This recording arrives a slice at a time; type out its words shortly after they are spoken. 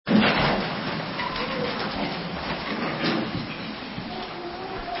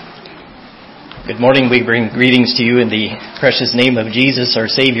Good morning. We bring greetings to you in the precious name of Jesus, our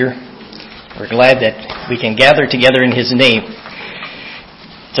Savior. We're glad that we can gather together in His name.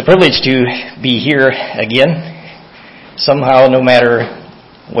 It's a privilege to be here again. Somehow, no matter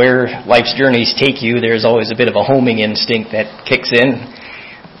where life's journeys take you, there's always a bit of a homing instinct that kicks in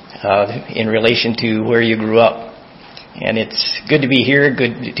relation to where you grew up. And it's good to be here,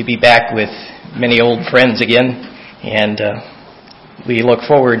 good to be back with many old friends again. And we look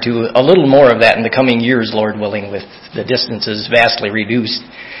forward to a little more of that in the coming years, Lord willing, with the distances vastly reduced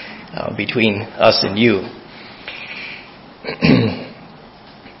between us and you.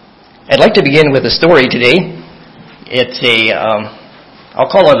 I'd like to begin with a story today. It's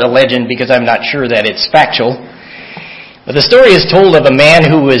I'll call it a legend because I'm not sure that it's factual. But the story is told of a man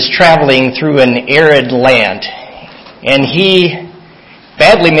who was traveling through an arid land, and he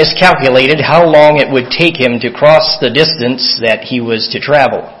badly miscalculated how long it would take him to cross the distance that he was to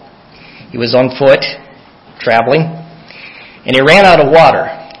travel. He was on foot, traveling, and he ran out of water.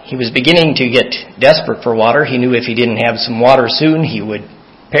 He was beginning to get desperate for water. He knew if he didn't have some water soon, he would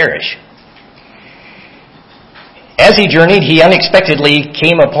perish. As he journeyed, he unexpectedly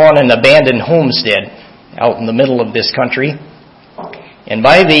came upon an abandoned homestead out in the middle of this country. And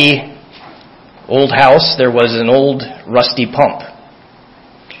by the old house, there was an old rusty pump.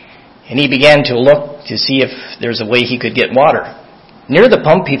 And he began to look to see if there's a way he could get water. Near the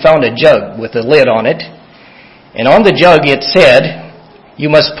pump, he found a jug with a lid on it. And on the jug, it said, "You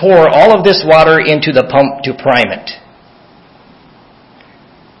must pour all of this water into the pump to prime it."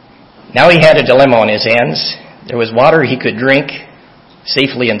 Now he had a dilemma on his hands. There was water he could drink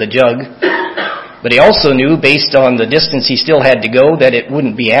safely in the jug. But he also knew, based on the distance he still had to go, that it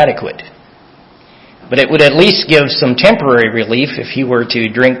wouldn't be adequate. But it would at least give some temporary relief if he were to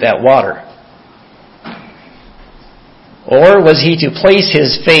drink that water. Or was he to place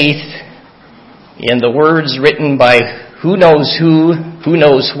his faith in the words written by who knows who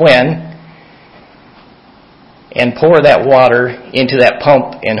knows when, and pour that water into that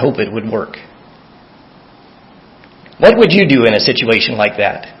pump and hope it would work? What would you do in a situation like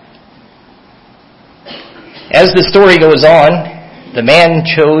that? As the story goes on, the man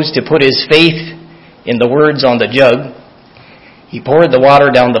chose to put his faith in the words on the jug. He poured the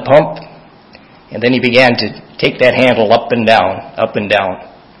water down the pump, and then he began to take that handle up and down, up and down.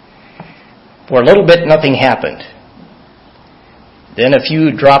 For a little bit, nothing happened. Then a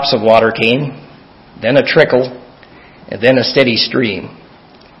few drops of water came, then a trickle, and then a steady stream.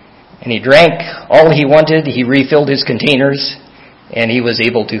 And he drank all he wanted, he refilled his containers, and he was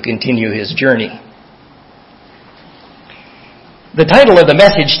able to continue his journey. The title of the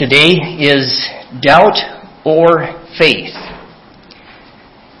message today is Doubt or Faith.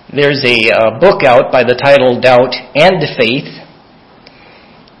 There's a book out by the title Doubt and Faith,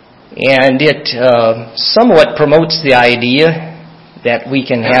 and it somewhat promotes the idea that we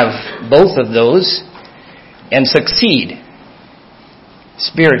can have both of those and succeed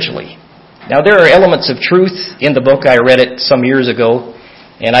spiritually. Now, there are elements of truth in the book. I read it some years ago,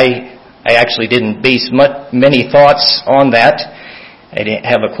 and I actually didn't base many thoughts on that. I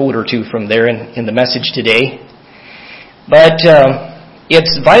have a quote or two from there in the message today. But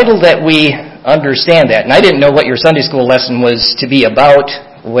it's vital that we understand that. And I didn't know what your Sunday school lesson was to be about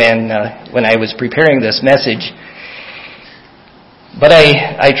when I was preparing this message. But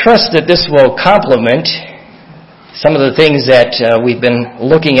I trust that this will complement some of the things that we've been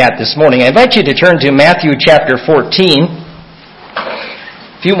looking at this morning. I invite you to turn to Mathew chapter 14.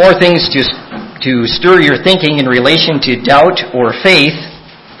 A few more things to stir your thinking in relation to doubt or faith.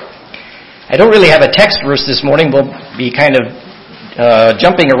 I don't really have a text verse this morning. We'll be kind of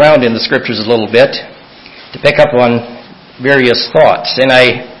jumping around in the scriptures a little bit to pick up on various thoughts. And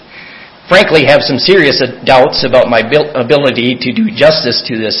I frankly have some serious doubts about my ability to do justice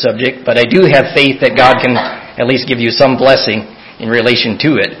to this subject, but I do have faith that God can at least give you some blessing in relation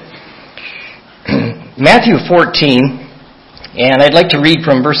to it. Matthew 14, and I'd like to read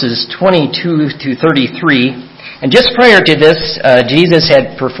from verses 22 to 33. And just prior to this, Jesus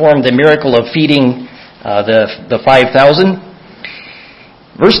had performed the miracle of feeding the 5,000.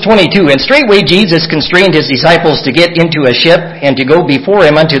 Verse 22, "And straightway Jesus constrained his disciples to get into a ship and to go before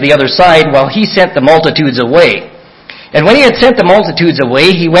him unto the other side while he sent the multitudes away. And when he had sent the multitudes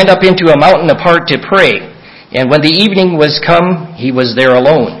away, he went up into a mountain apart to pray. And when the evening was come, he was there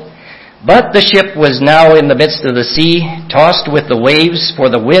alone. But the ship was now in the midst of the sea, tossed with the waves, for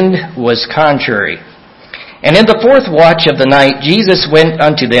the wind was contrary. And in the fourth watch of the night, Jesus went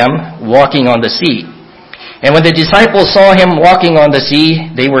unto them, walking on the sea. And when the disciples saw him walking on the sea,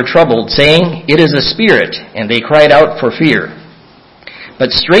 they were troubled, saying, It is a spirit, and they cried out for fear. But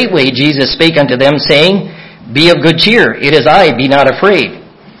straightway Jesus spake unto them, saying, Be of good cheer, it is I, be not afraid.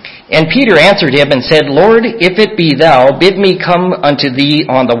 And Peter answered him and said, Lord, if it be thou, bid me come unto thee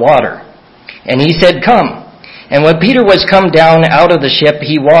on the water. And he said, Come. And when Peter was come down out of the ship,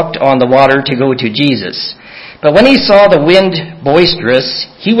 he walked on the water to go to Jesus. But when he saw the wind boisterous,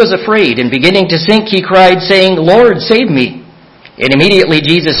 he was afraid, and beginning to sink, he cried, saying, Lord, save me. And immediately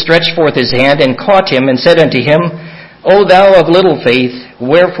Jesus stretched forth his hand and caught him, and said unto him, O thou of little faith,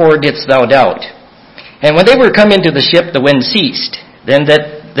 wherefore didst thou doubt? And when they were come into the ship, the wind ceased. Then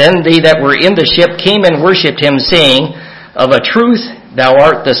they that were in the ship came and worshipped him, saying, Of a truth thou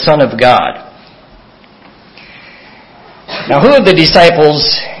art the Son of God. Now, who of the disciples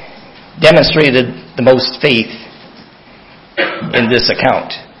demonstrated the most faith in this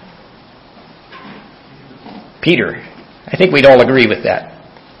account? Peter. I think we'd all agree with that.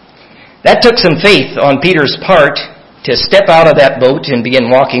 That took some faith on Peter's part to step out of that boat and begin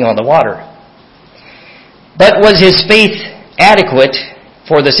walking on the water. But was his faith adequate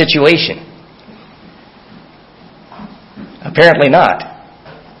for the situation? Apparently not.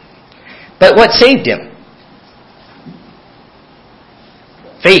 But what saved him?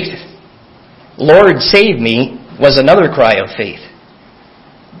 Faith. Lord, save me, was another cry of faith.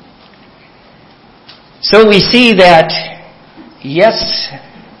 So we see that, yes,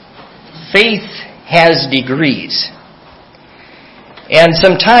 faith has degrees. And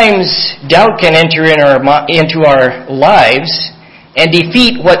sometimes doubt can enter into our lives and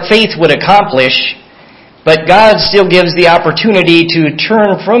defeat what faith would accomplish, but God still gives the opportunity to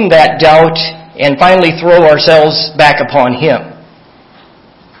turn from that doubt and finally throw ourselves back upon Him.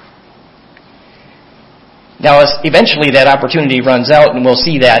 Now, eventually that opportunity runs out, and we'll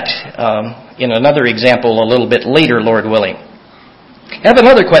see that in another example a little bit later, Lord willing. I have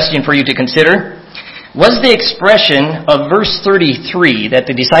another question for you to consider. Was the expression of verse 33 that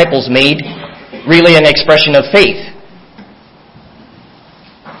the disciples made really an expression of faith?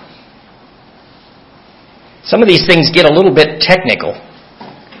 Some of these things get a little bit technical,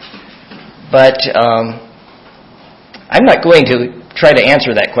 but I'm not going to try to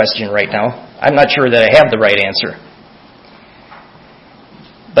answer that question right now. I'm not sure that I have the right answer.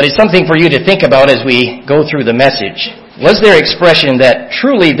 But it's something for you to think about as we go through the message. Was there expression that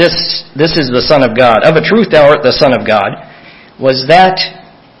truly this is the Son of God? Of a truth thou art the Son of God. Was that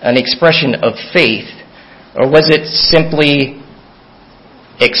an expression of faith? Or was it simply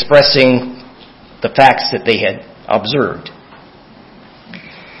expressing the facts that they had observed?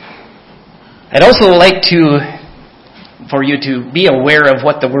 I'd also like for you to be aware of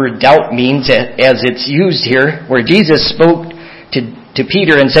what the word doubt means as it's used here, where Jesus spoke to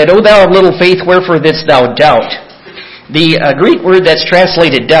Peter and said, O thou of little faith, wherefore didst thou doubt? The Greek word that's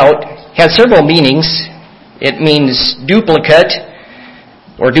translated doubt has several meanings. It means duplicate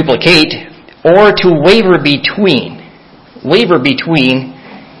or duplicate, or to waver between. Waver between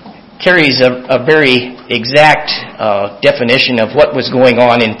carries a very exact definition of what was going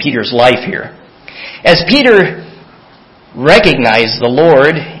on in Peter's life here. As Peter recognized the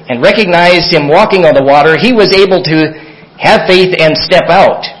Lord and recognized Him walking on the water, he was able to have faith and step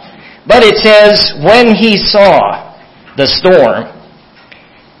out. But it says, when he saw the storm,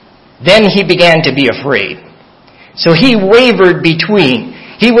 then he began to be afraid. So he wavered between.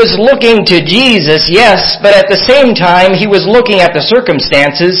 He was looking to Jesus, yes, but at the same time he was looking at the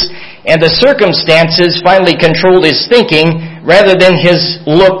circumstances, and the circumstances finally controlled his thinking rather than his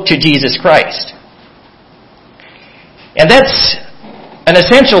look to Jesus Christ. And that's an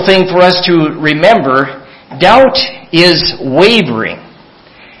essential thing for us to remember. Doubt is wavering.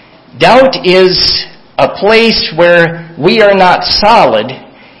 Doubt is a place where we are not solid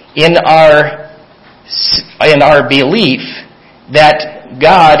in our belief that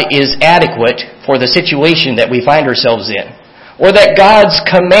God is adequate for the situation that we find ourselves in, or that God's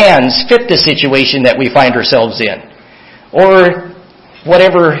commands fit the situation that we find ourselves in, or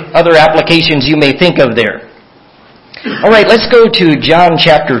whatever other applications you may think of there. All right, let's go to John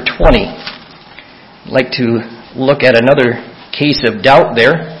chapter 20. I'd like to look at another case of doubt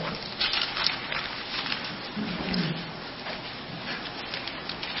there.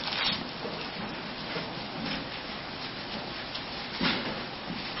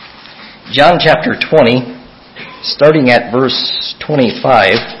 John chapter 20, starting at verse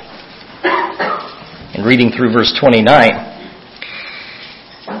 25 and reading through verse 29.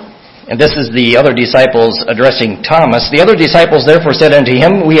 And this is the other disciples addressing Thomas. The other disciples therefore said unto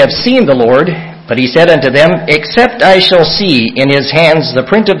him, We have seen the Lord. But he said unto them, Except I shall see in his hands the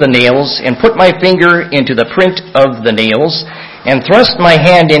print of the nails, and put my finger into the print of the nails, and thrust my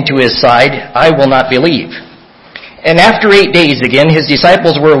hand into his side, I will not believe. And after 8 days again, his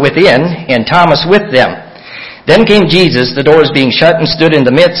disciples were within, and Thomas with them. Then came Jesus, the doors being shut, and stood in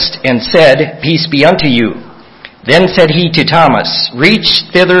the midst, and said, Peace be unto you. Then said he to Thomas, Reach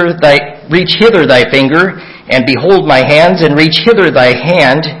hither thy finger, and behold my hands, and reach hither thy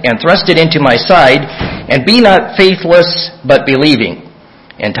hand, and thrust it into my side, and be not faithless, but believing.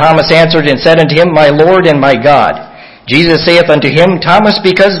 And Thomas answered and said unto him, My Lord and my God. Jesus saith unto him, Thomas,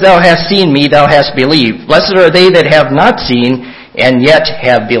 because thou hast seen me, thou hast believed. Blessed are they that have not seen, and yet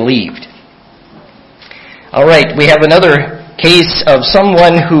have believed. All right, we have another case of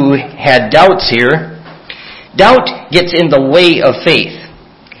someone who had doubts here. Doubt gets in the way of faith.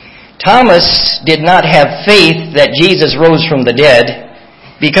 Thomas did not have faith that Jesus rose from the dead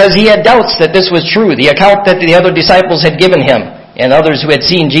because he had doubts that this was true, the account that the other disciples had given him and others who had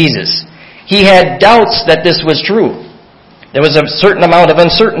seen Jesus. He had doubts that this was true. There was a certain amount of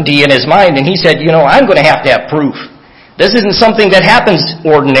uncertainty in his mind, and he said, I'm going to have proof. This isn't something that happens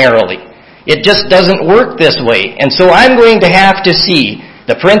ordinarily. It just doesn't work this way. And so I'm going to have to see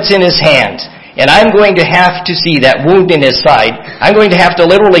the prints in his hands, and I'm going to have to see that wound in his side. I'm going to have to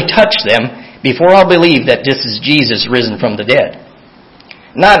literally touch them before I'll believe that this is Jesus risen from the dead.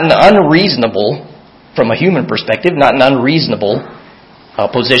 Not an unreasonable, from a human perspective, not an unreasonable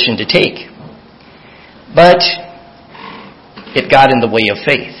position to take. But it got in the way of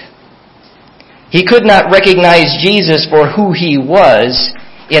faith. He could not recognize Jesus for who he was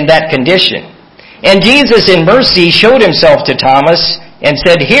in that condition. And Jesus in mercy showed himself to Thomas and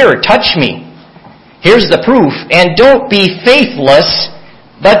said, Here, touch me. Here's the proof. And don't be faithless,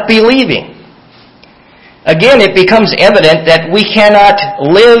 but believing. Again, it becomes evident that we cannot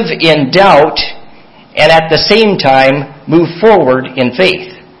live in doubt and at the same time move forward in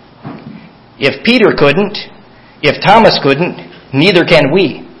faith. If Peter couldn't, if Thomas couldn't, neither can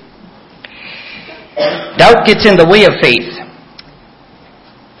we. Doubt gets in the way of faith.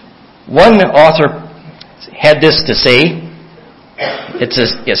 One author had this to say. It's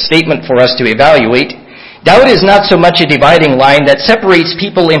a statement for us to evaluate. Doubt is not so much a dividing line that separates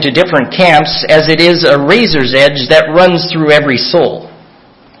people into different camps as it is a razor's edge that runs through every soul.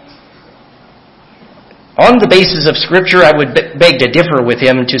 On the basis of Scripture, I would beg to differ with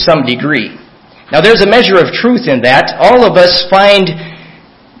him to some degree. Now, there's a measure of truth in that. All of us find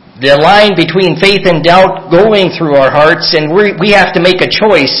the line between faith and doubt going through our hearts, and we have to make a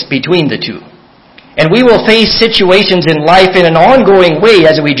choice between the two. And we will face situations in life in an ongoing way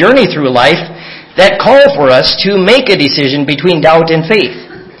as we journey through life that call for us to make a decision between doubt and faith.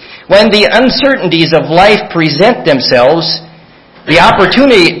 When the uncertainties of life present themselves, the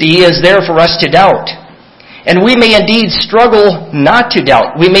opportunity is there for us to doubt. And we may indeed struggle not to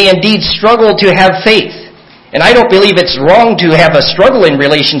doubt. We may indeed struggle to have faith. And I don't believe it's wrong to have a struggle in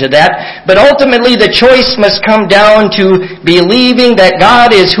relation to that, but ultimately the choice must come down to believing that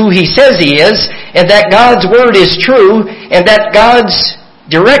God is who He says He is, and that God's Word is true, and that God's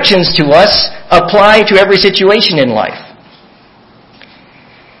directions to us apply to every situation in life.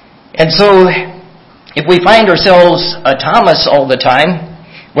 And so, if we find ourselves a Thomas all the time,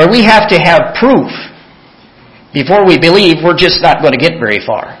 where we have to have proof before we believe, we're just not going to get very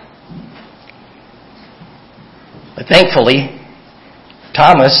far. But thankfully,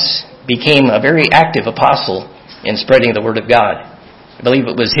 Thomas became a very active apostle in spreading the Word of God. I believe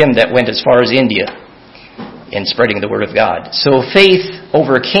it was him that went as far as India in spreading the Word of God. So faith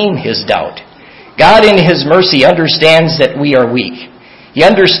overcame his doubt. God in His mercy understands that we are weak. He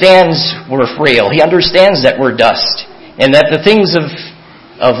understands we're frail. He understands that we're dust. And that the things of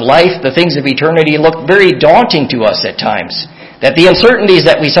life, the things of eternity look very daunting to us at times. That the uncertainties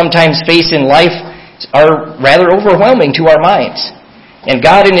that we sometimes face in life are rather overwhelming to our minds. And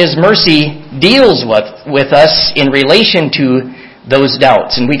God in His mercy deals with us in relation to those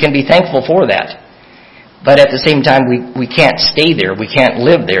doubts. And we can be thankful for that. But at the same time, we can't stay there. We can't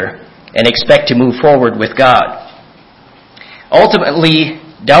live there and expect to move forward with God. Ultimately,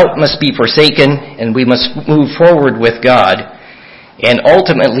 doubt must be forsaken and we must move forward with God. And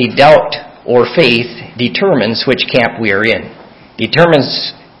ultimately, doubt or faith determines which camp we are in.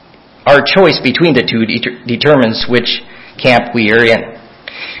 Determines our choice between the two, determines which camp we are in.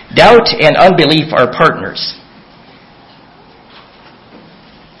 Doubt and unbelief are partners.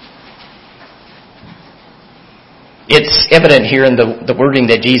 It's evident here in the wording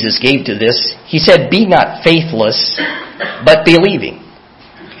that Jesus gave to this. He said, "Be not faithless, but believing."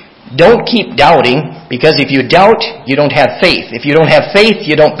 Don't keep doubting, because if you doubt, you don't have faith. If you don't have faith,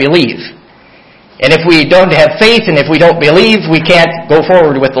 you don't believe. And if we don't have faith and if we don't believe, we can't go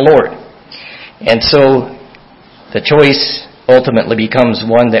forward with the Lord. And so the choice ultimately becomes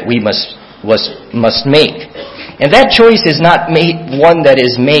one that we must make. And that choice is not one that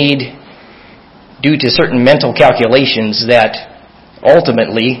is made due to certain mental calculations that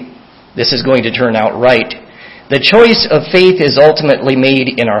ultimately this is going to turn out right. The choice of faith is ultimately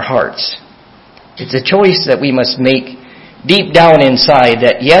made in our hearts. It's a choice that we must make deep down inside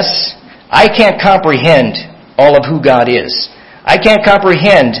that, yes, I can't comprehend all of who God is. I can't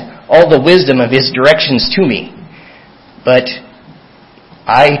comprehend all the wisdom of His directions to me. But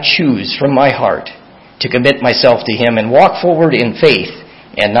I choose from my heart to commit myself to Him and walk forward in faith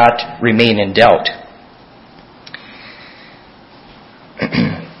and not remain in doubt.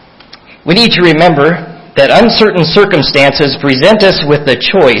 We need to remember that uncertain circumstances present us with the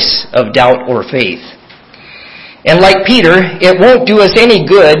choice of doubt or faith. And like Peter, it won't do us any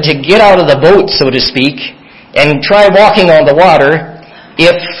good to get out of the boat, so to speak, and try walking on the water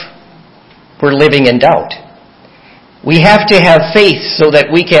if we're living in doubt. We have to have faith so that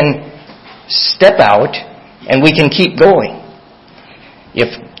we can step out and we can keep going.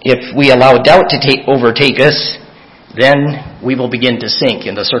 If we allow doubt to overtake us, then we will begin to sink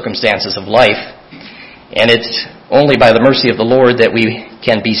in the circumstances of life. And it's only by the mercy of the Lord that we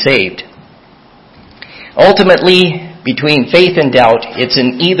can be saved. Ultimately, between faith and doubt, it's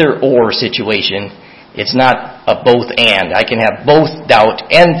an either-or situation. It's not a both-and. I can have both doubt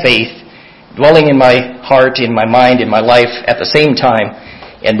and faith dwelling in my heart, in my mind, in my life at the same time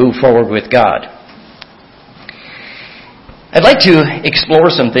and move forward with God. I'd like to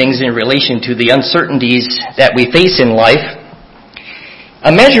explore some things in relation to the uncertainties that we face in life.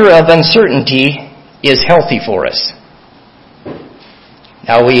 A measure of uncertainty is healthy for us.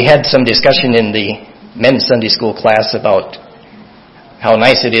 Now, we had some discussion in the men's Sunday school class about how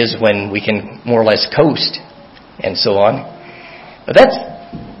nice it is when we can more or less coast and so on. But that's,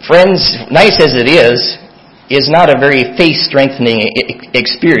 friends, nice as it is not a very faith-strengthening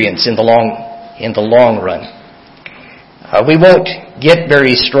experience in the long run. We won't get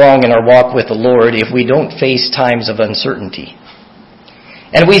very strong in our walk with the Lord if we don't face times of uncertainty.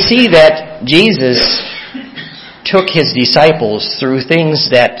 And we see that Jesus took His disciples through things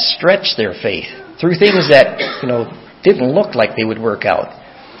that stretched their faith, through things that, didn't look like they would work out.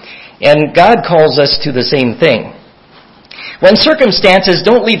 And God calls us to the same thing. When circumstances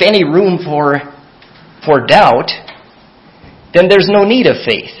don't leave any room for doubt, then there's no need of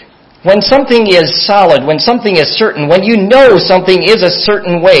faith. When something is solid, when something is certain, when you know something is a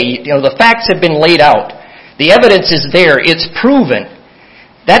certain way, the facts have been laid out, the evidence is there, it's proven,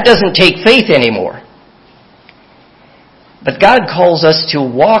 that doesn't take faith anymore. But God calls us to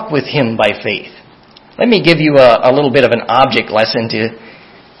walk with Him by faith. Let me give you a little bit of an object lesson to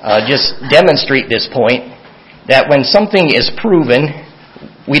just demonstrate this point, that when something is proven,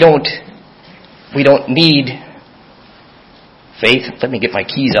 we don't need faith. Let me get my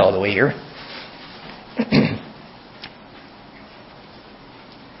keys out of the way here.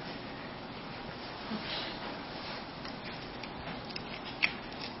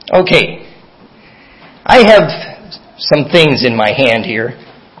 Okay. I have some things in my hand here.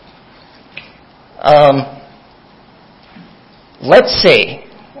 Let's say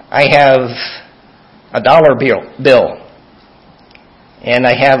I have a dollar bill and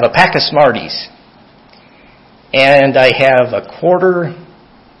I have a pack of Smarties. And I have a quarter,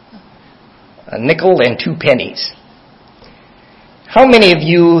 a nickel, and 2 pennies. How many of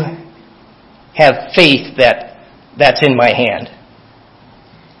you have faith that that's in my hand?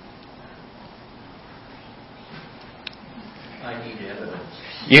 I need evidence.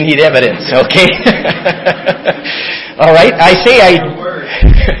 You need evidence, okay? All right, I say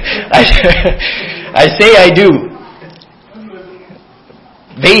I do.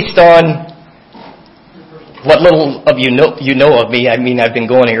 Based on what little of you know of me, I mean, I've been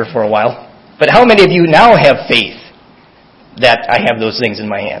going here for a while. But how many of you now have faith that I have those things in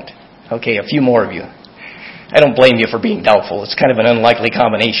my hand? Okay, a few more of you. I don't blame you for being doubtful. It's kind of an unlikely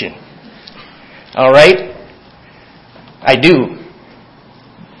combination. All right? I do.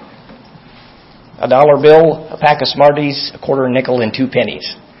 A dollar bill, a pack of Smarties, a quarter nickel, and 2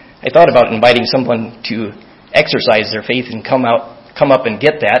 pennies. I thought about inviting someone to exercise their faith and come up and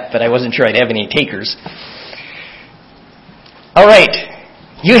get that, but I wasn't sure I'd have any takers. All right,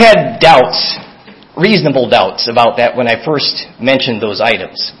 you had doubts, reasonable doubts about that when I first mentioned those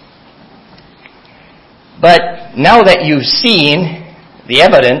items. But now that you've seen the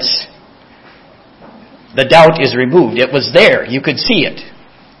evidence, the doubt is removed. It was there. You could see it.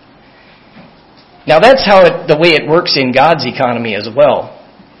 Now that's the way it works in God's economy as well.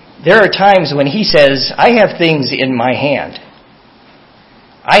 There are times when He says, I have things in my hand.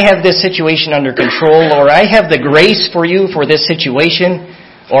 I have this situation under control, or I have the grace for you for this situation,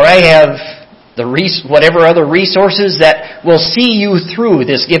 or I have whatever other resources that will see you through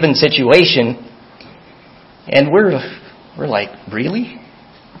this given situation. And we're like, really?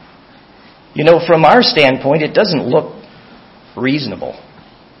 From our standpoint, it doesn't look reasonable.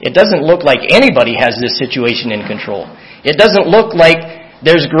 It doesn't look like anybody has this situation in control. It doesn't look like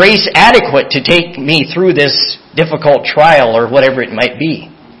there's grace adequate to take me through this difficult trial or whatever it might be.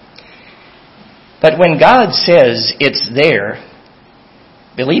 But when God says it's there,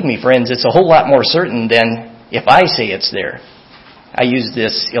 believe me, friends, it's a whole lot more certain than if I say it's there. I used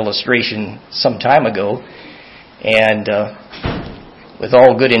this illustration some time ago, and with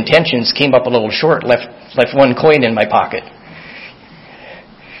all good intentions, came up a little short, left one coin in my pocket.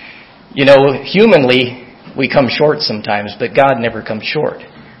 Humanly, we come short sometimes, but God never comes short.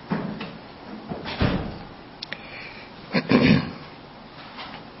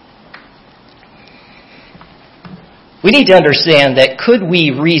 We need to understand that could we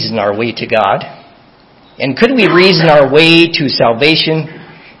reason our way to God? And could we reason our way to salvation?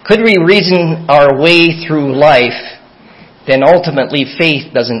 Could we reason our way through life? Then ultimately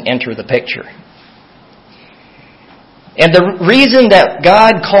faith doesn't enter the picture. And the reason that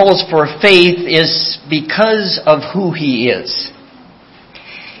God calls for faith is because of who He is.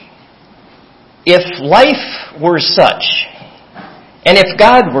 If life were such, and if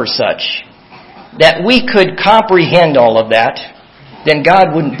God were such, that we could comprehend all of that, then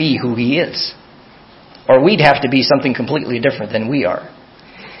God wouldn't be who He is. Or we'd have to be something completely different than we are.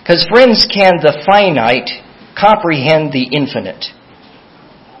 Because, friends, can the finite comprehend the infinite?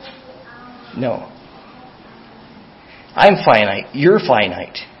 No. I'm finite. You're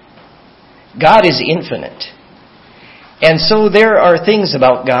finite. God is infinite. And so there are things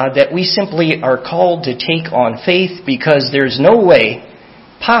about God that we simply are called to take on faith because there's no way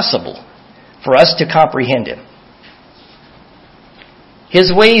possible for us to comprehend Him.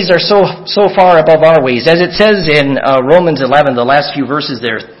 His ways are so far above our ways. As it says in Romans 11, the last few verses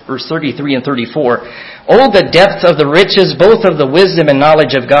there, verse 33 and 34, "Oh, the depth of the riches, both of the wisdom and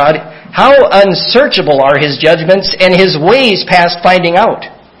knowledge of God! How unsearchable are His judgments, and His ways past finding out!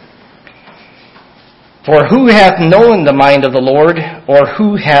 For who hath known the mind of the Lord, or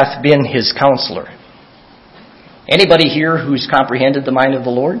who hath been His counselor?" Anybody here who's comprehended the mind of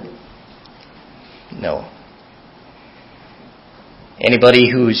the Lord? No. Anybody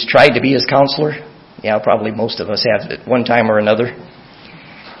who's tried to be His counselor? Yeah, probably most of us have at one time or another.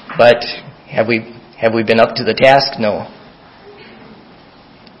 But have we been up to the task? No.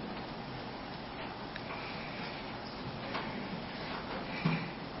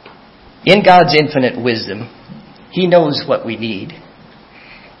 In God's infinite wisdom, He knows what we need.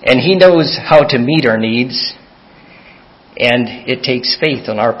 And He knows how to meet our needs. And it takes faith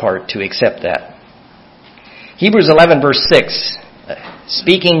on our part to accept that. Hebrews 11 verse 6,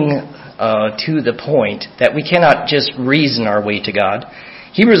 speaking to the point that we cannot just reason our way to God.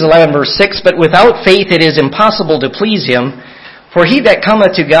 Hebrews 11 verse 6, "But without faith it is impossible to please Him, for he that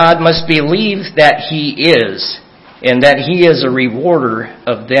cometh to God must believe that He is, and that He is a rewarder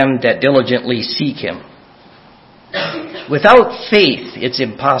of them that diligently seek Him." Without faith, it's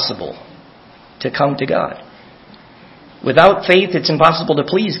impossible to come to God. Without faith, it's impossible to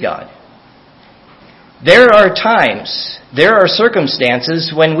please God. There are times, there are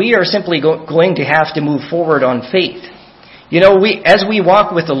circumstances when we are simply going to have to move forward on faith. As we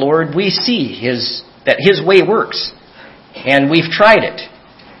walk with the Lord, we see that His way works. And we've tried it.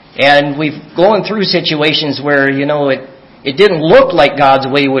 And we've gone through situations where, it didn't look like God's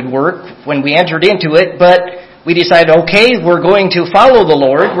way would work when we entered into it, but we decided, okay, we're going to follow the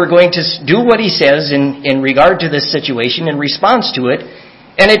Lord. We're going to do what He says in regard to this situation, in response to it.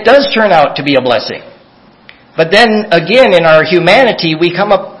 And it does turn out to be a blessing. But then, again, in our humanity, we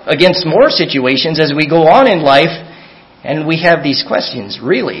come up against more situations as we go on in life, and we have these questions.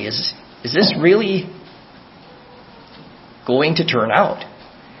 Really, is this really going to turn out?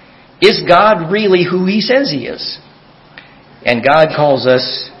 Is God really who He says He is? And God calls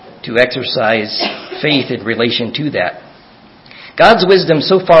us to exercise faith in relation to that. God's wisdom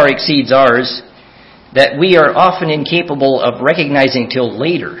so far exceeds ours that we are often incapable of recognizing till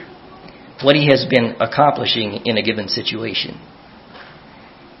later what He has been accomplishing in a given situation.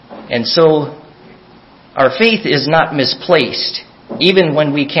 And so our faith is not misplaced, even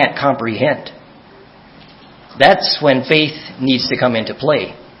when we can't comprehend. That's when faith needs to come into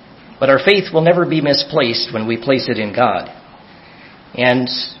play. But our faith will never be misplaced when we place it in God. And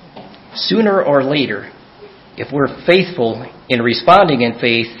sooner or later, if we're faithful in responding in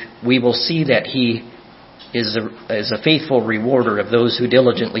faith, we will see that He is a faithful rewarder of those who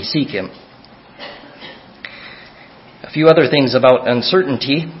diligently seek Him. A few other things about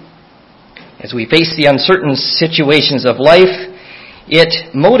uncertainty. As we face the uncertain situations of life,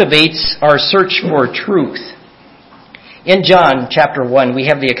 it motivates our search for truth. In John chapter 1, we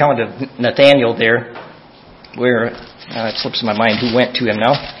have the account of Nathanael there, where it slips my mind who went to him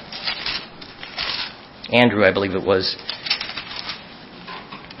now. Andrew, I believe it was.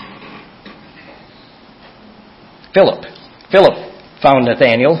 Philip found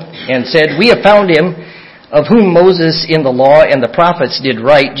Nathanael and said, "We have found him of whom Moses in the law and the prophets did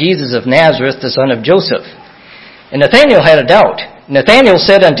write, Jesus of Nazareth, the son of Joseph." And Nathanael had a doubt. Nathanael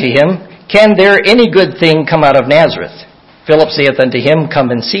said unto him, "Can there any good thing come out of Nazareth?" Philip saith unto him,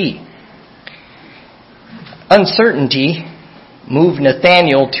 "Come and see." Uncertainty moved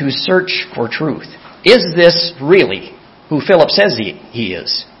Nathanael to search for truth. Is this really who Philip says he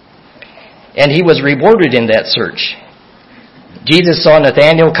is? And he was rewarded in that search. Jesus saw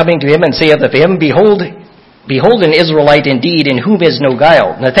Nathanael coming to him and saith of him, Behold an Israelite indeed, in whom is no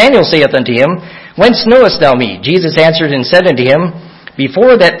guile. Nathanael saith unto him, Whence knowest thou me? Jesus answered and said unto him,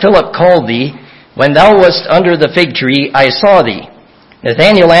 Before that Philip called thee, when thou wast under the fig tree, I saw thee.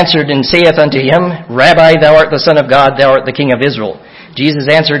 Nathanael answered and saith unto him, Rabbi, thou art the Son of God, thou art the King of Israel. Jesus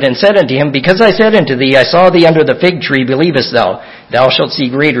answered and said unto him, Because I said unto thee, I saw thee under the fig tree, believest thou? Thou shalt see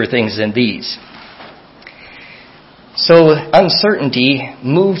greater things than these. So uncertainty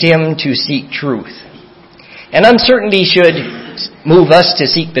moved him to seek truth. And uncertainty should move us to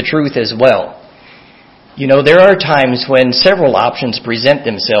seek the truth as well. You know, there are times when several options present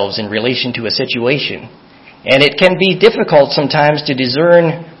themselves in relation to a situation. And it can be difficult sometimes to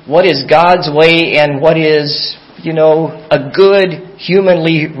discern what is God's way and what is, a good,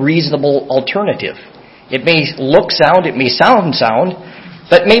 humanly reasonable alternative. It may look sound, it may sound sound,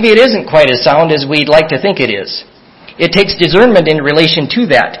 but maybe it isn't quite as sound as we'd like to think it is. It takes discernment in relation to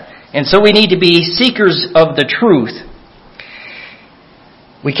that. And so we need to be seekers of the truth.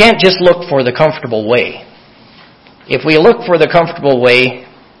 We can't just look for the comfortable way. If we look for the comfortable way,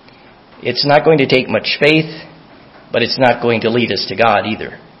 it's not going to take much faith, but it's not going to lead us to God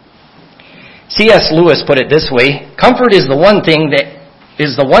either. C.S. Lewis put it this way, comfort is the one thing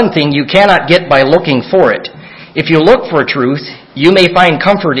you cannot get by looking for it. If you look for truth, you may find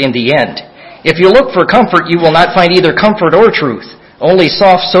comfort in the end. If you look for comfort, you will not find either comfort or truth, only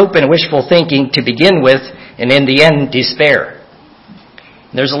soft soap and wishful thinking to begin with, and in the end, despair.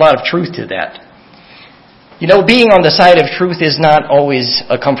 There's a lot of truth to that. Being on the side of truth is not always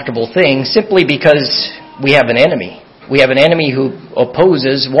a comfortable thing, simply because we have an enemy. We have an enemy who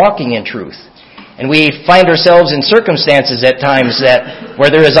opposes walking in truth. And we find ourselves in circumstances at times where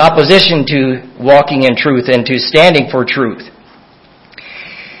there is opposition to walking in truth and to standing for truth.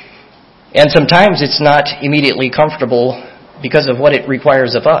 And sometimes it's not immediately comfortable because of what it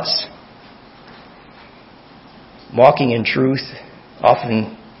requires of us. Walking in truth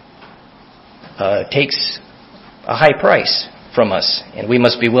often takes a high price from us, and we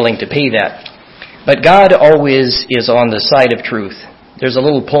must be willing to pay that. But God always is on the side of truth. There's a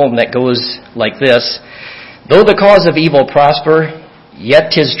little poem that goes like this, Though the cause of evil prosper,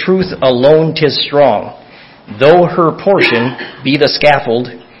 yet 'tis truth alone 'tis strong. Though her portion be the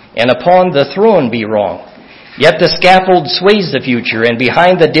scaffold, and upon the throne be wrong, yet the scaffold sways the future, and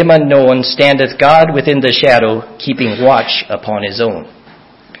behind the dim unknown standeth God within the shadow, keeping watch upon his own.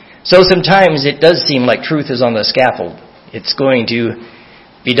 So sometimes it does seem like truth is on the scaffold. It's going to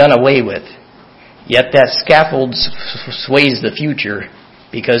be done away with. Yet that scaffold sways the future,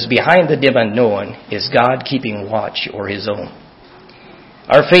 because behind the dim unknown is God keeping watch o'er his own.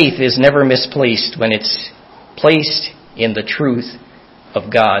 Our faith is never misplaced when it's placed in the truth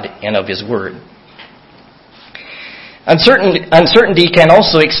of God and of his word. Uncertainty can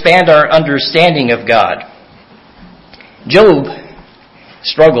also expand our understanding of God. Job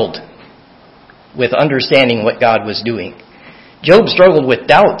struggled with understanding what God was doing. Job struggled with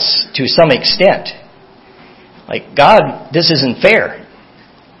doubts to some extent. Like, God, this isn't fair.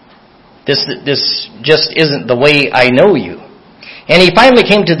 This just isn't the way I know you. And he finally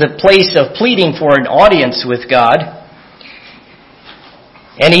came to the place of pleading for an audience with God.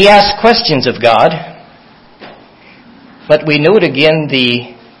 And he asked questions of God. But we note again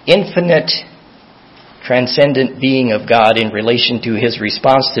the infinite, transcendent being of God in relation to his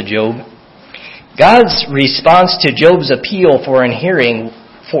response to Job. God's response to Job's appeal for a hearing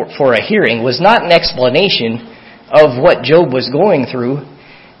was not an explanation of what Job was going through.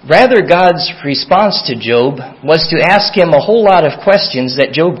 Rather, God's response to Job was to ask him a whole lot of questions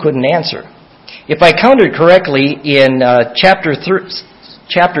that Job couldn't answer. If I counted correctly, in chapters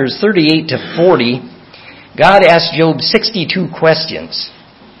 38 to 40, God asked Job 62 questions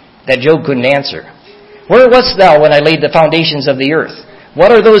that Job couldn't answer. Where wast thou when I laid the foundations of the earth?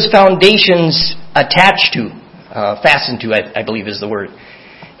 What are those foundations attached to, fastened to, I believe is the word,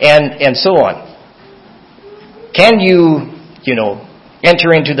 and so on. Can you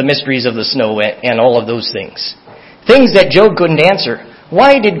enter into the mysteries of the snow and all of those things? Things that Job couldn't answer.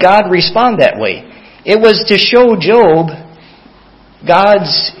 Why did God respond that way? It was to show Job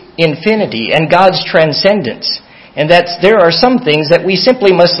God's infinity and God's transcendence. And that there are some things that we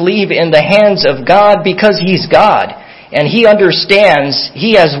simply must leave in the hands of God because He's God. And He understands,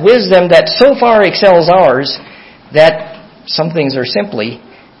 He has wisdom that so far excels ours that some things are simply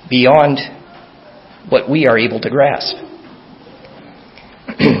beyond what we are able to grasp.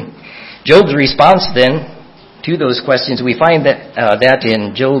 Job's response then to those questions, we find that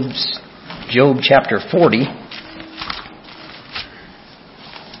in Job chapter 40.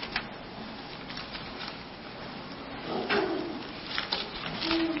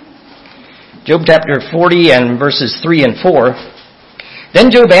 Job chapter 40 and verses 3 and 4. Then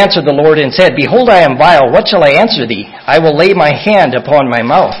Job answered the Lord and said, Behold, I am vile. What shall I answer thee? I will lay my hand upon my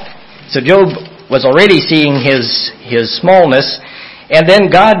mouth. So Job was already seeing his smallness. And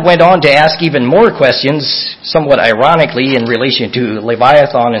then God went on to ask even more questions, somewhat ironically, in relation to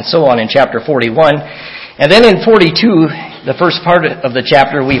Leviathan and so on in chapter 41. And then in 42, the first part of the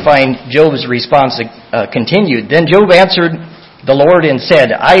chapter, we find Job's response continued. Then Job answered the Lord and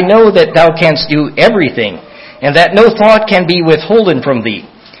said, I know that thou canst do everything, and that no thought can be withholden from thee.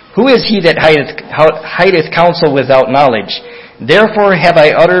 Who is he that hideth counsel without knowledge? Therefore have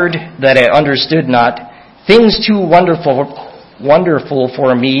I uttered that I understood not, things too wonderful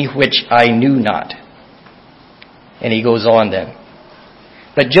for me which I knew not. And he goes on then.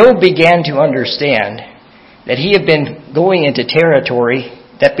 But Job began to understand that he had been going into territory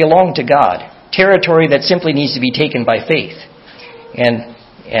that belonged to God, territory that simply needs to be taken by faith.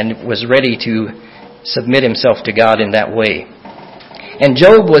 And was ready to submit himself to God in that way. And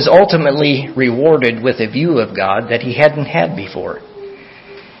Job was ultimately rewarded with a view of God that he hadn't had before.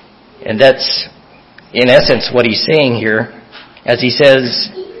 And that's, in essence, what he's saying here, as he says,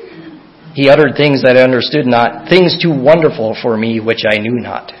 he uttered things that I understood not, things too wonderful for me which I knew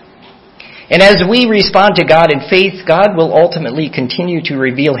not. And as we respond to God in faith, God will ultimately continue to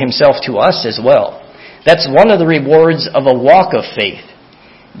reveal Himself to us as well. That's one of the rewards of a walk of faith.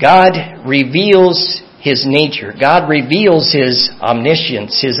 God reveals His nature. God reveals His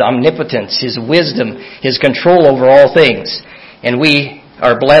omniscience, His omnipotence, His wisdom, His control over all things. And we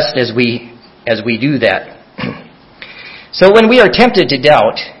are blessed as we do that. So when we are tempted to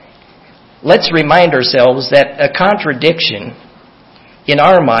doubt, let's remind ourselves that a contradiction in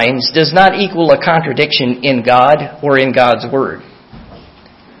our minds does not equal a contradiction in God or in God's Word.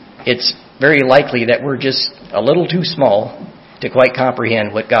 It's very likely that we're just a little too small to quite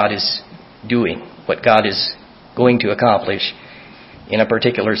comprehend what God is doing, what God is going to accomplish in a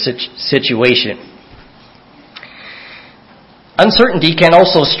particular situation. Uncertainty can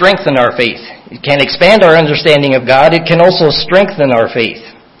also strengthen our faith. It can expand our understanding of God. It can also strengthen our faith.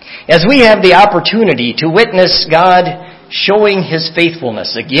 As we have the opportunity to witness God showing His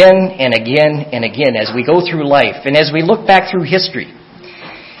faithfulness again and again and again as we go through life and as we look back through history,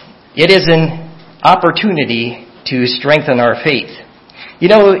 it is an opportunity to strengthen our faith. You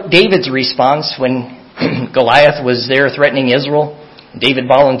know, David's response when Goliath was there threatening Israel, David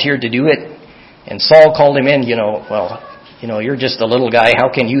volunteered to do it, and Saul called him in, you're just a little guy,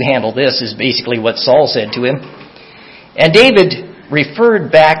 how can you handle this, is basically what Saul said to him. And David referred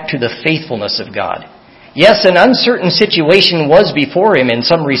back to the faithfulness of God. Yes, an uncertain situation was before him in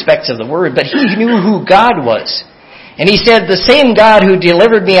some respects of the word, but he knew who God was. And he said, the same God who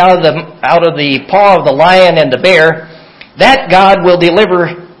delivered me out of the paw of the lion and the bear, that God will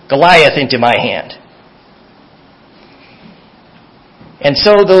deliver Goliath into my hand. And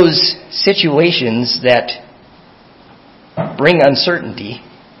so those situations that bring uncertainty,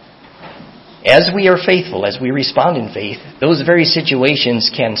 as we are faithful, as we respond in faith, those very situations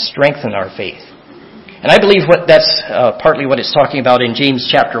can strengthen our faith. And I believe that's partly what it's talking about in James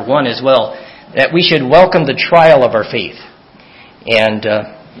chapter 1 as well, that we should welcome the trial of our faith and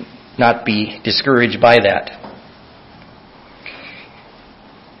not be discouraged by that.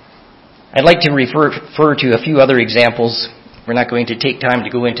 I'd like to refer to a few other examples. We're not going to take time to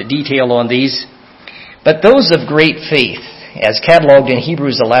go into detail on these. But those of great faith, as cataloged in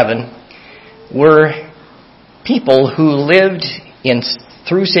Hebrews 11, were people who lived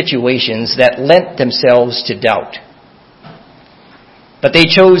through situations that lent themselves to doubt. But they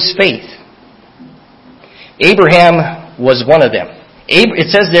chose faith. Abraham was one of them. It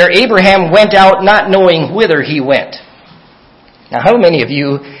says there, Abraham went out not knowing whither he went. Now, how many of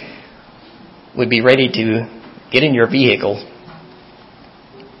you would be ready to get in your vehicle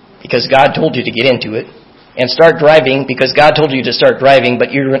because God told you to get into it, and start driving because God told you to start driving,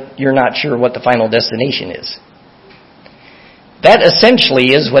 but you're not sure what the final destination is. That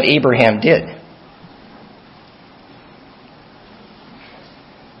essentially is what Abraham did.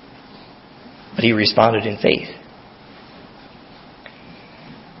 But he responded in faith.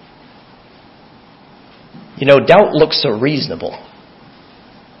 You know, doubt looks so reasonable.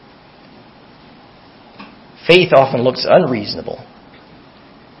 Faith often looks unreasonable.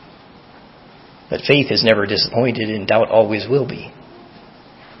 But faith is never disappointed, and doubt always will be.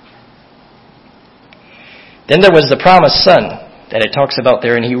 Then there was the promised son that it talks about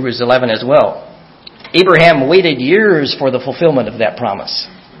there in Hebrews 11 as well. Abraham waited years for the fulfillment of that promise.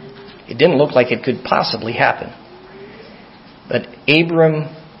 It didn't look like it could possibly happen. But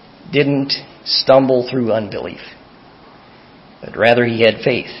Abram didn't stumble through unbelief, but rather he had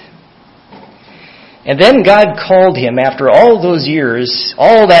faith. And then God called him after all those years,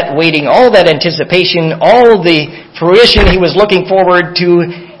 all that waiting, all that anticipation, all the fruition he was looking forward to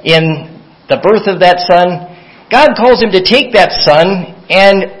in the birth of that son. God calls him to take that son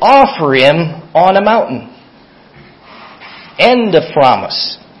and offer him on a mountain. End of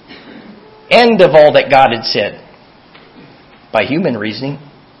promise. End of all that God had said. By human reasoning,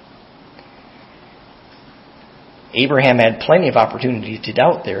 Abraham had plenty of opportunity to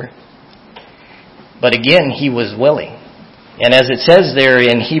doubt there. But again, he was willing. And as it says there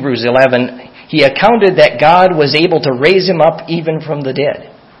in Hebrews 11, he accounted that God was able to raise him up even from the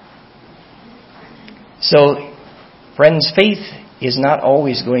dead. So, friends, faith is not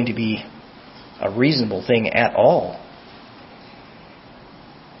always going to be a reasonable thing at all.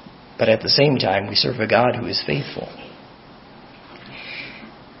 But at the same time, we serve a God who is faithful.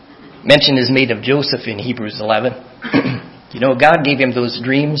 Mention is made of Joseph in Hebrews 11. You know, God gave him those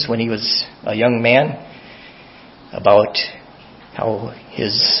dreams when he was a young man about how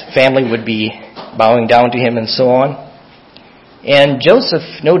his family would be bowing down to him and so on. And Joseph,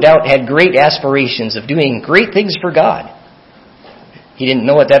 no doubt, had great aspirations of doing great things for God. He didn't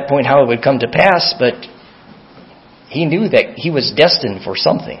know at that point how it would come to pass, but he knew that he was destined for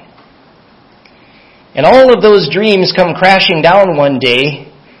something. And all of those dreams come crashing down one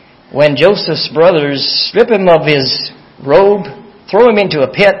day when Joseph's brothers strip him of his robe, throw him into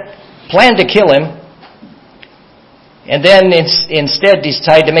a pit, plan to kill him, and then instead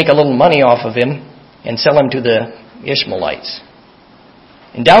decide to make a little money off of him and sell him to the Ishmaelites.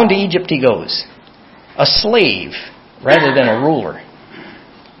 And down to Egypt he goes, a slave rather than a ruler.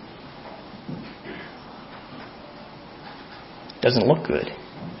 Doesn't look good.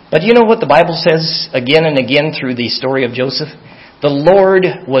 But you know what the Bible says again and again through the story of Joseph? The Lord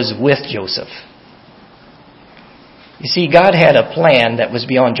was with Joseph. You see, God had a plan that was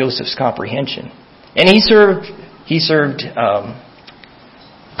beyond Joseph's comprehension. And he served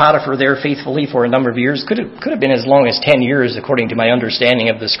Potiphar there faithfully for a number of years. Could have been as long as 10 years, according to my understanding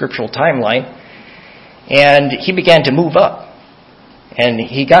of the scriptural timeline. And he began to move up. And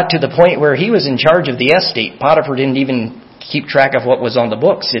he got to the point where he was in charge of the estate. Potiphar didn't even keep track of what was on the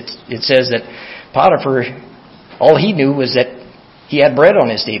books. It says that Potiphar, all he knew was that he had bread on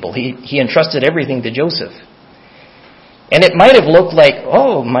his table. He entrusted everything to Joseph. And it might have looked like,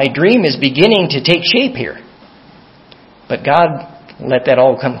 oh, my dream is beginning to take shape here. But God let that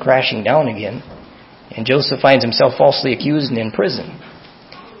all come crashing down again. And Joseph finds himself falsely accused and in prison.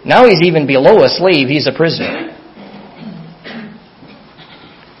 Now he's even below a slave. He's a prisoner.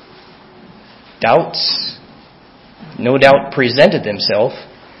 Doubts, no doubt, presented themselves,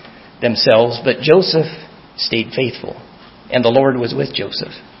 but Joseph stayed faithful. And the Lord was with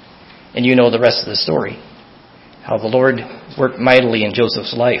Joseph. And you know the rest of the story. How the Lord worked mightily in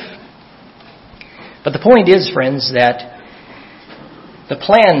Joseph's life. But the point is, friends, that the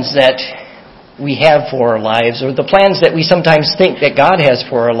plans that we have for our lives, or the plans that we sometimes think that God has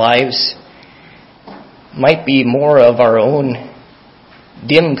for our lives, might be more of our own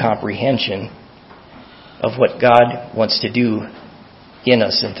dim comprehension of what God wants to do in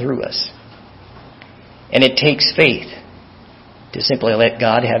us and through us. And it takes faith to simply let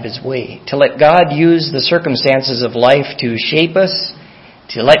God have His way, to let God use the circumstances of life to shape us,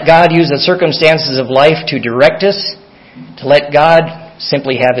 to let God use the circumstances of life to direct us, to let God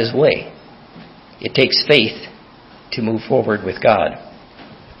simply have His way. It takes faith to move forward with God.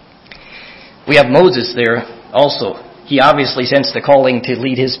 We have Moses there also. He obviously sensed the calling to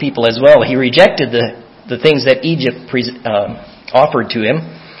lead his people as well. He rejected the things that Egypt offered to him.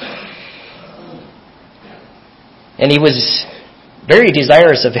 And he was very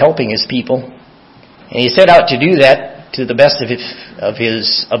desirous of helping his people. And he set out to do that to the best of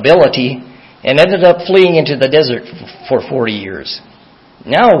his ability, and ended up fleeing into the desert for 40 years.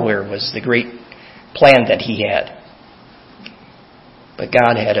 Now where was the great plan that he had? But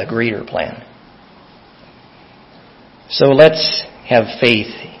God had a greater plan. So let's have faith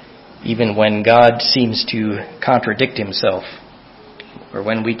even when God seems to contradict himself, or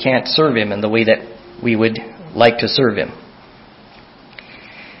when we can't serve him in the way that we would like to serve him.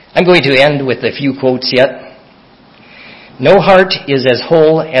 I'm going to end with a few quotes yet. No heart is as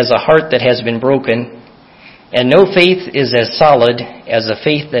whole as a heart that has been broken, and no faith is as solid as a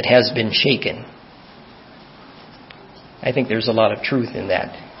faith that has been shaken. I think there's a lot of truth in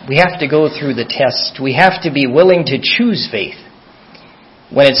that. We have to go through the test. We have to be willing to choose faith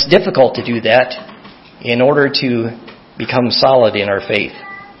when it's difficult to do that in order to become solid in our faith.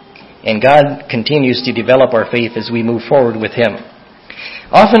 And God continues to develop our faith as we move forward with him.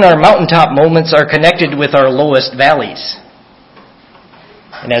 Often our mountaintop moments are connected with our lowest valleys.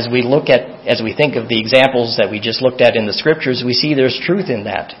 And as we think of the examples that we just looked at in the scriptures, we see there's truth in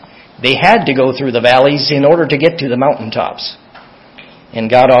that. They had to go through the valleys in order to get to the mountaintops. And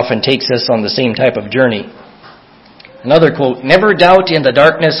God often takes us on the same type of journey. Another quote, never doubt in the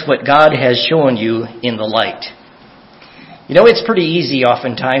darkness what God has shown you in the light. You know, it's pretty easy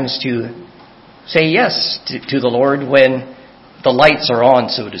oftentimes to say yes to the Lord when the lights are on,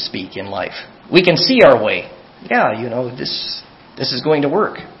 so to speak, in life. We can see our way. Yeah, this is going to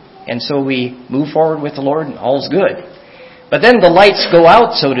work. And so we move forward with the Lord and all's good. But then the lights go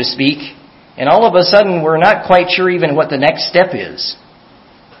out, so to speak, and all of a sudden we're not quite sure even what the next step is.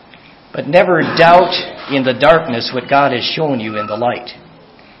 But never doubt in the darkness what God has shown you in the light,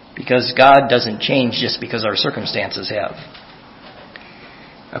 because God doesn't change just because our circumstances have.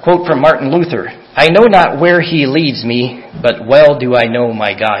 A quote from Martin Luther, I know not where he leads me, but well do I know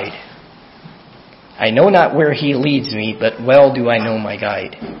my guide. I know not where he leads me, but well do I know my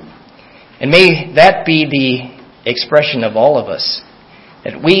guide. And may that be the expression of all of us,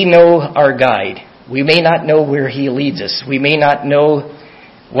 that we know our guide. We may not know where he leads us. We may not know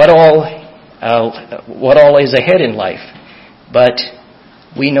what all is ahead in life, but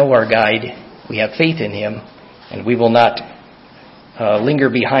we know our guide. We have faith in him, and we will not linger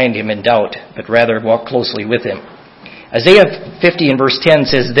behind him in doubt, but rather walk closely with him. Isaiah 50 and verse 10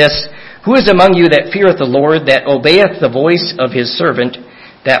 says this, who is among you that feareth the Lord, that obeyeth the voice of his servant,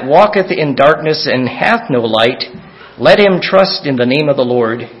 that walketh in darkness and hath no light? Let him trust in the name of the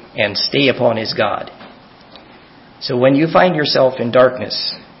Lord and stay upon his God. So when you find yourself in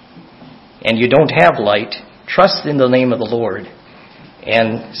darkness and you don't have light, trust in the name of the Lord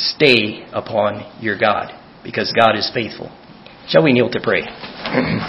and stay upon your God, because God is faithful. Shall we kneel to pray?